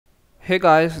Hey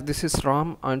guys, this is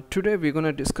Ram and today we're going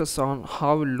to discuss on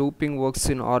how looping works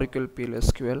in Oracle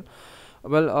PLSQL.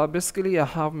 Basically I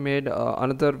have made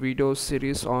another video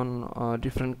series on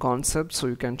different concepts, so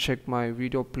you can check my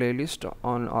video playlist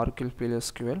on Oracle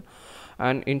PLSQL.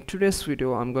 And in today's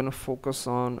video I'm going to focus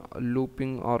on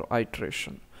looping or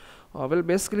iteration.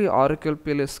 Basically Oracle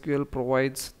PLSQL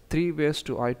provides three ways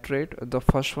to iterate. The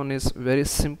first one is very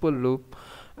simple loop,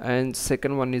 and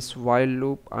second one is while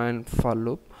loop and for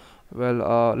loop.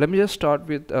 Let me just start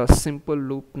with a simple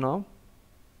loop now.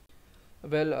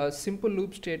 A simple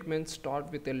loop statement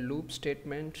start with a loop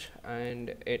statement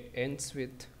and it ends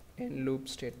with end loop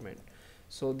statement.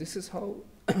 So this is how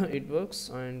it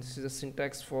works, and this is the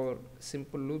syntax for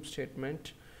simple loop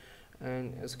statement.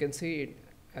 And as you can see,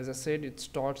 as I said, it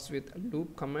starts with a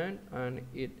loop command and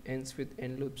it ends with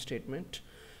end loop statement.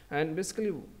 And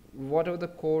basically whatever the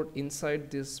code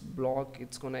inside this block,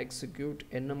 it's going to execute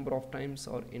a number of times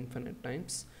or infinite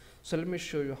times. So let me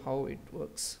show you how it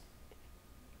works.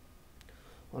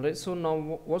 Alright, so now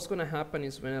what's going to happen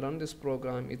is when I run this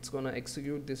program, it's going to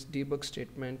execute this debug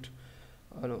statement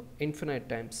infinite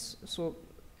times. So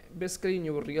basically in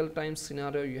your real-time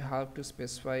scenario you have to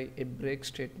specify a break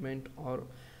statement or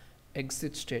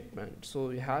exit statement.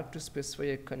 So you have to specify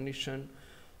a condition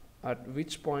at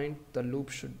which point the loop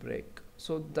should break.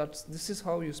 So this is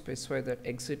how you specify that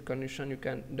exit condition. You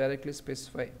can directly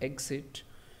specify exit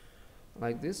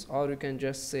like this, or you can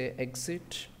just say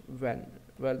exit when.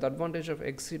 Well, the advantage of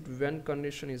exit when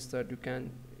condition is that you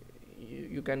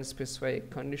can specify a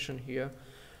condition here,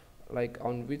 like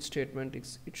on which statement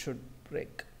it should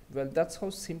break. Well, that's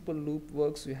how simple loop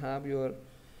works. You have your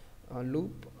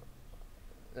loop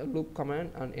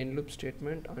command and end loop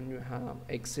statement, and you have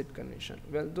exit condition.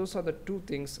 Well, those are the two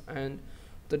things. And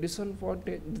the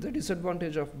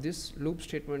disadvantage of this loop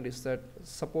statement is that,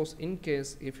 suppose in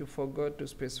case if you forgot to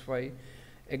specify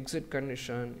exit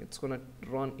condition, it's gonna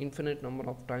run infinite number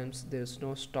of times. There's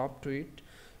no stop to it.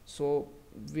 So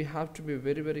we have to be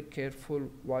very careful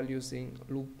while using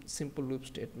simple loop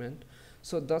statement.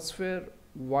 So that's where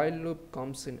while loop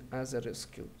comes in as a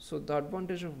rescue. So the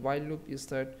advantage of while loop is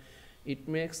that it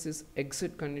makes this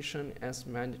exit condition as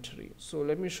mandatory. So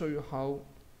let me show you how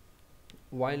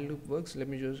while loop works. Let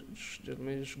me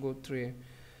just go through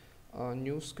a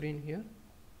new screen here.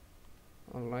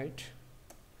 Alright,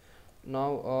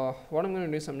 now what I'm going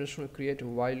to do is I'm just going to create a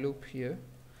while loop here.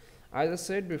 As I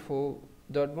said before,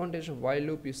 the advantage of while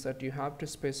loop is that you have to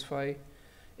specify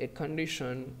a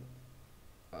condition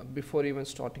before even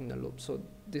starting the loop. So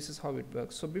this is how it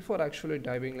works. So before actually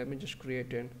diving, let me just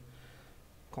create a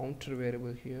counter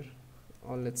variable here,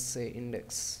 or let's say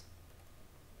index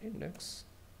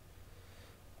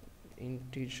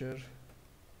integer,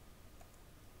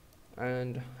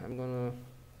 and I'm gonna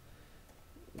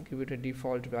give it a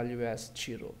default value as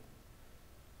 0.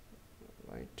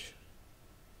 Right,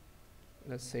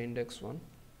 let's say index 1.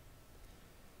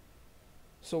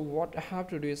 So what I have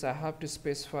to do is I have to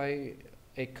specify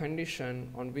a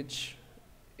condition on which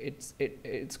it's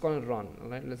gonna run.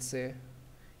 Right, let's say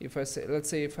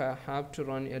if I have to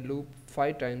run a loop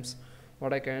 5 times,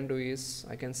 what I can do is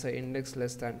I can say index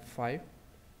less than 5.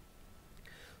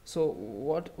 So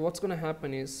what's going to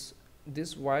happen is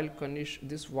this while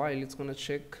it's going to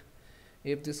check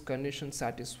if this condition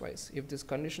satisfies. If this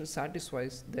condition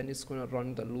satisfies, then it's going to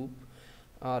run the loop,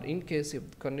 or in case if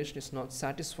the condition is not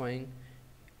satisfying,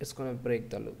 it's going to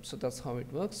break the loop. So that's how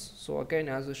it works. So again,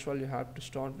 as usual, you have to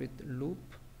start with loop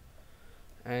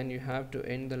and you have to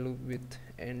end the loop with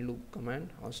end loop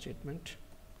command or statement,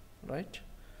 right?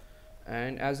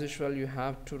 And as usual, you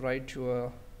have to write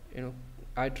your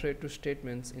iterative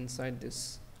statements inside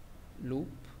this loop,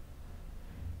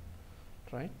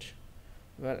 right?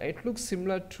 Well, it looks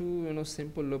similar to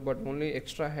simple loop, but only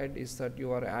extra head is that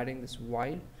you are adding this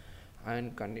while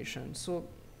and condition. So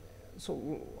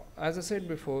as I said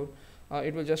before,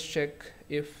 it will just check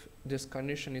if this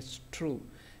condition is true.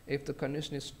 If the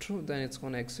condition is true, then it's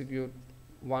going to execute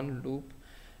one loop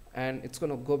and it's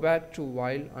going to go back to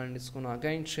while, and it's going to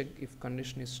again check if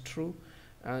condition is true,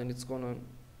 and it's going to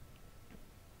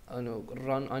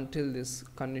run until this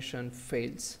condition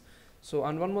fails. So,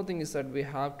 and one more thing is that we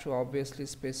have to obviously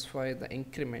specify the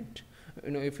increment.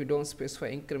 If you don't specify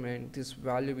increment, this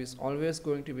value is always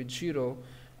going to be 0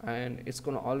 and it's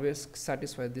going to always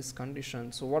satisfy this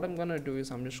condition. So what I'm going to do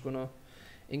is I'm just going to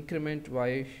increment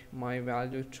my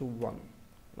value to 1,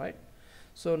 right?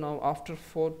 So now after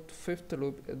fifth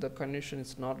loop, the condition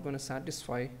is not going to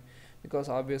satisfy, because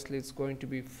obviously it's going to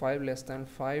be 5 less than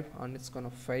 5 and it's going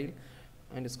to fail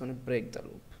and it's going to break the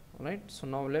loop. Alright, so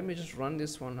now let me just run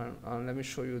this one and let me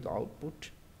show you the output.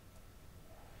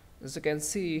 As you can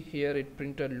see here, it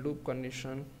printed loop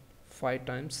condition 5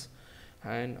 times,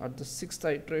 and at the 6th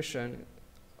iteration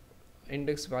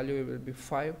index value will be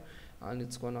 5, and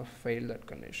it's gonna fail that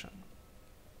condition.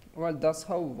 Well, that's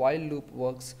how while loop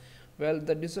works. Well,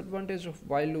 the disadvantage of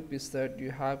while loop is that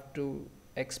you have to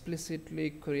explicitly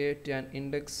create an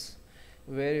index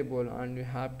variable, and you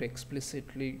have to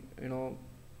explicitly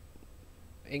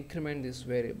increment this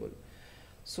variable.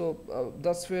 So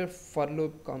that's where for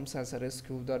loop comes as a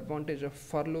rescue. The advantage of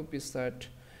for loop is that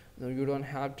you don't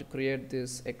have to create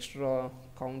this extra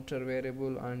counter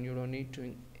variable, and you don't need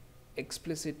to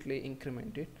explicitly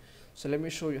increment it. So let me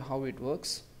show you how it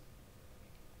works.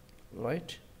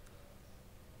 Right,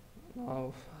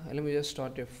 now let me just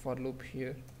start a for loop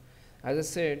here. As I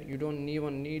said, you don't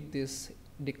even need this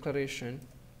declaration.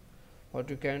 What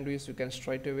you can do is you can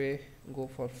straight away go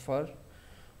for,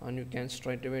 and you can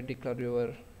straight away declare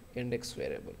your index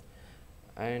variable,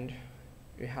 and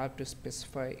you have to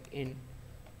specify in.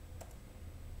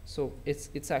 So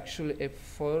it's actually a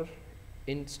for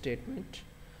in statement,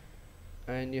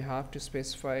 and you have to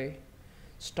specify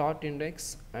start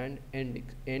index and end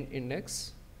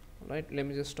index. Right, let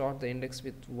me just start the index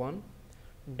with 1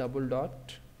 double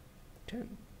dot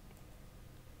 10,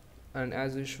 and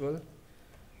as usual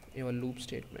your loop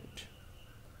statement.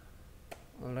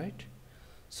 All right,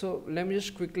 so let me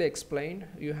just quickly explain.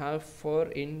 You have for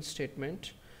in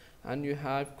statement, and you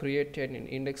have created an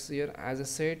index here. As I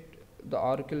said, the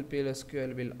Oracle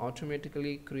PLSQL will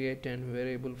automatically create a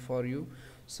variable for you,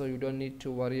 so you don't need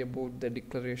to worry about the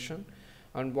declaration.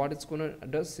 And what it's gonna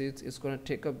does is it's gonna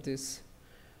take up this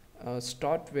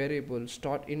start variable,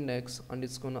 start index, and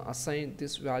it's gonna assign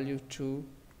this value to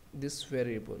this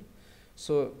variable.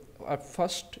 So at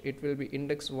first it will be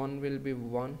index 1 will be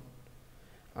 1,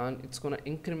 and it's gonna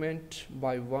increment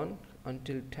by 1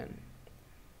 until 10.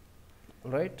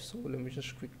 Right, so let me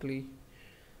just quickly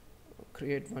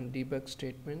create one debug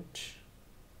statement,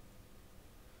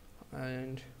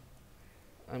 and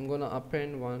I'm gonna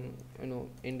append one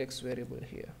index variable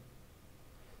here.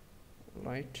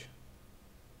 Right,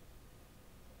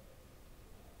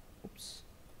 oops.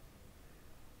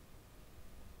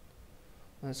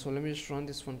 So let me just run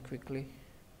this one quickly.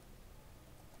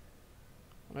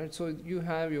 Right, so you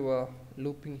have your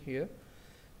looping here.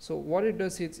 So what it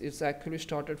does is it's actually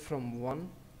started from 1,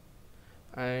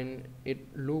 and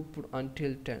it looped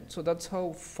until 10. So that's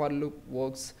how for loop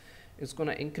works. It's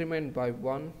gonna increment by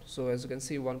 1. So as you can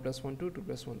see, 1 plus 1 2, 2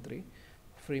 plus 1 3,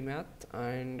 free math,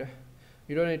 and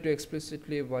you don't need to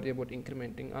explicitly worry about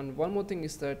incrementing. And one more thing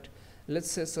is that,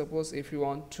 let's say suppose if you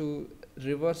want to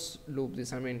reverse loop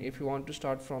this, I mean if you want to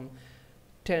start from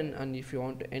 10 and if you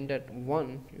want to end at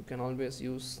 1, you can always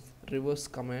use reverse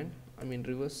command, I mean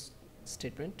reverse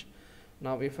statement.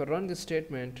 Now if I run this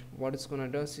statement, what it's gonna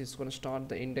do is it's gonna start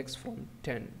the index from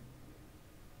 10.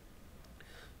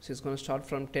 So it's going to start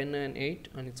from 10 and 8,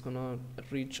 and it's going to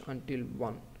reach until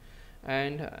 1.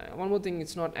 And one more thing,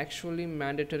 it's not actually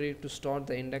mandatory to start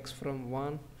the index from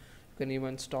 1. You can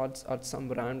even start at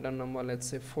some random number, let's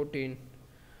say 14,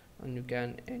 and you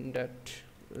can end at,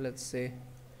 let's say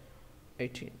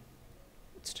 18.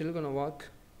 It's still going to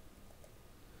work.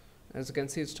 As you can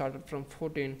see, it started from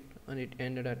 14 and it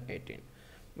ended at 18.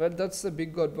 But that's the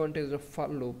big advantage of for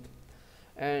loop.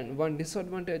 And one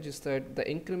disadvantage is that the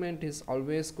increment is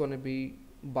always going to be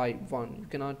by 1. You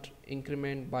cannot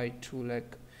increment by 2.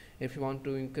 Like if you want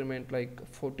to increment like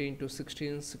 14 to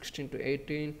 16, 16 to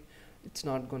 18, it's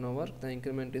not going to work. The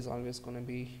increment is always going to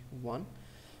be 1.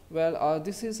 Well,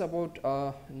 this is about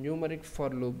numeric for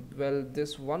loop. Well,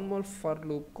 there's one more for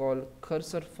loop called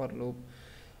cursor for loop.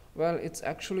 Well, it's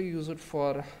actually used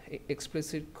for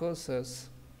explicit cursors.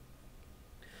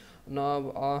 Now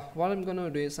what I'm gonna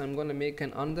do is I'm gonna make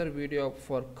another video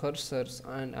for cursors,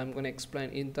 and I'm gonna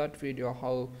explain in that video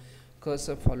how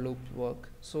cursor for loop work.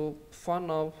 So for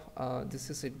now, this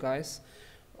is it, guys.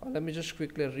 Let me just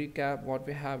quickly recap what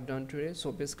we have done today.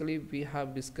 So basically we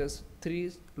have discussed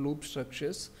 3 loop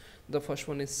structures. The first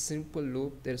one is simple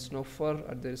loop. There is no for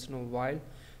or there is no while,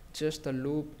 just the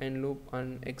loop, end loop,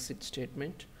 and exit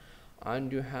statement.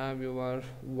 And you have your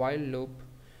while loop,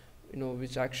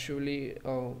 which actually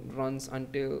runs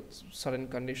until certain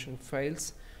condition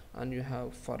fails, and you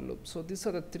have for loop. So these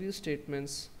are the 3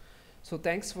 statements. So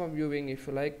thanks for viewing. If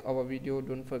you like our video,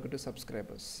 don't forget to subscribe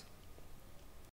us.